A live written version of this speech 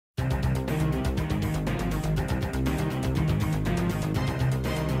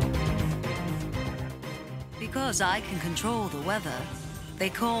Because I can control the weather, they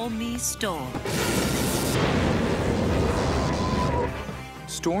call me Storm.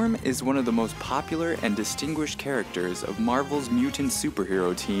 Storm is one of the most popular and distinguished characters of Marvel's mutant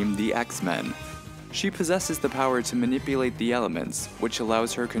superhero team, the X-Men. She possesses the power to manipulate the elements, which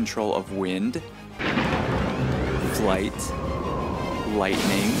allows her control of wind, flight,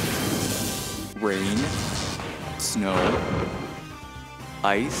 lightning, rain, snow,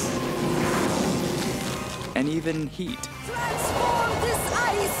 ice, and even heat. Transform this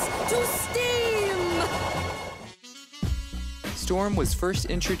ice to steam! Storm was first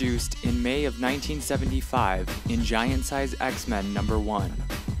introduced in May of 1975 in Giant Size X-Men #1.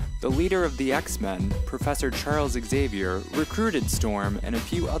 The leader of the X-Men, Professor Charles Xavier, recruited Storm and a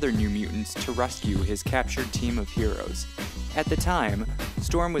few other New Mutants to rescue his captured team of heroes. At the time,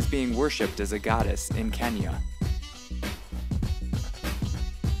 Storm was being worshipped as a goddess in Kenya.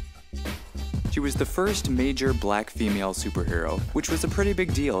 She was the first major black female superhero, which was a pretty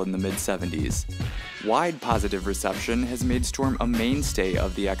big deal in the mid-70s. Wide positive reception has made Storm a mainstay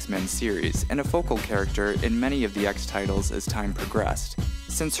of the X-Men series and a focal character in many of the X titles as time progressed.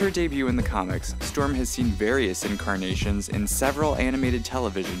 Since her debut in the comics, Storm has seen various incarnations in several animated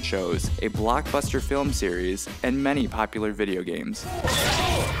television shows, a blockbuster film series, and many popular video games.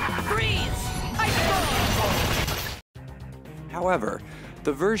 Freeze! However,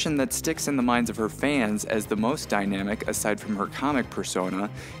 the version that sticks in the minds of her fans as the most dynamic, aside from her comic persona,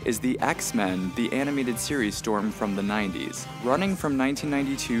 is the X-Men, the animated series Storm from the 90s. Running from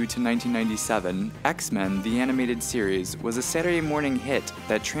 1992 to 1997, X-Men, the animated series, was a Saturday morning hit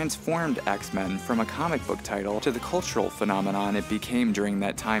that transformed X-Men from a comic book title to the cultural phenomenon it became during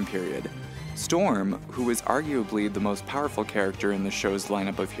that time period. Storm, who was arguably the most powerful character in the show's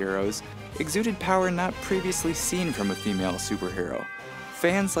lineup of heroes, exuded power not previously seen from a female superhero.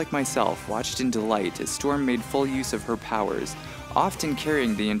 Fans like myself watched in delight as Storm made full use of her powers, often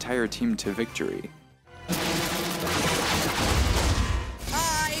carrying the entire team to victory.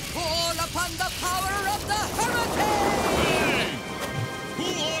 I call upon the power of the hurricane! Who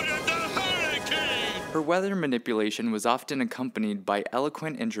ordered the hurricane? Her weather manipulation was often accompanied by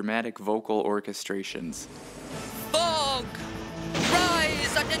eloquent and dramatic vocal orchestrations. Fog!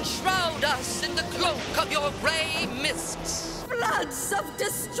 Rise and enshroud us in the cloak of your gray mists! Floods of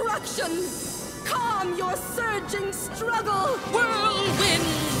destruction! Calm your surging struggle! Whirlwind!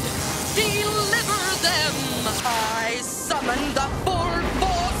 Deliver them! I summon the full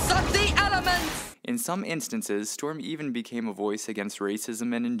force of the elements! In some instances, Storm even became a voice against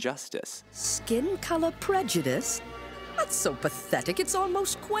racism and injustice. Skin color prejudice? That's so pathetic, it's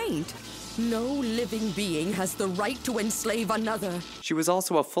almost quaint. No living being has the right to enslave another. She was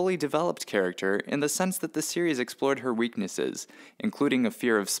also a fully developed character in the sense that the series explored her weaknesses, including a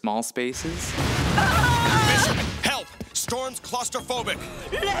fear of small spaces. Mission, help! Storm's claustrophobic.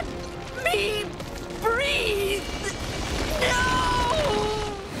 Let me breathe!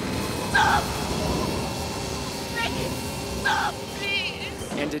 No! Stop! Stop,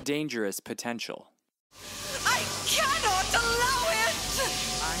 please! And a dangerous potential. I cannot allow it!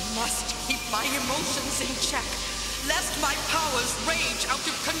 I must keep my emotions in check, lest my powers rage out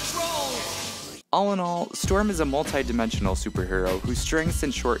of control! All in all, Storm is a multi-dimensional superhero whose strengths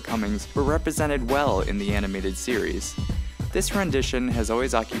and shortcomings were represented well in the animated series. This rendition has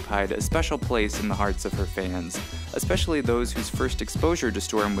always occupied a special place in the hearts of her fans, especially those whose first exposure to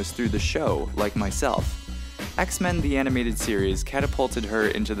Storm was through the show, like myself. X-Men the Animated Series catapulted her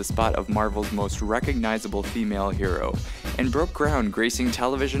into the spot of Marvel's most recognizable female hero, and broke ground gracing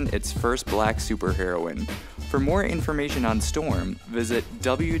television its first black superheroine. For more information on Storm, visit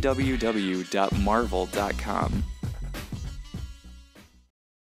www.marvel.com.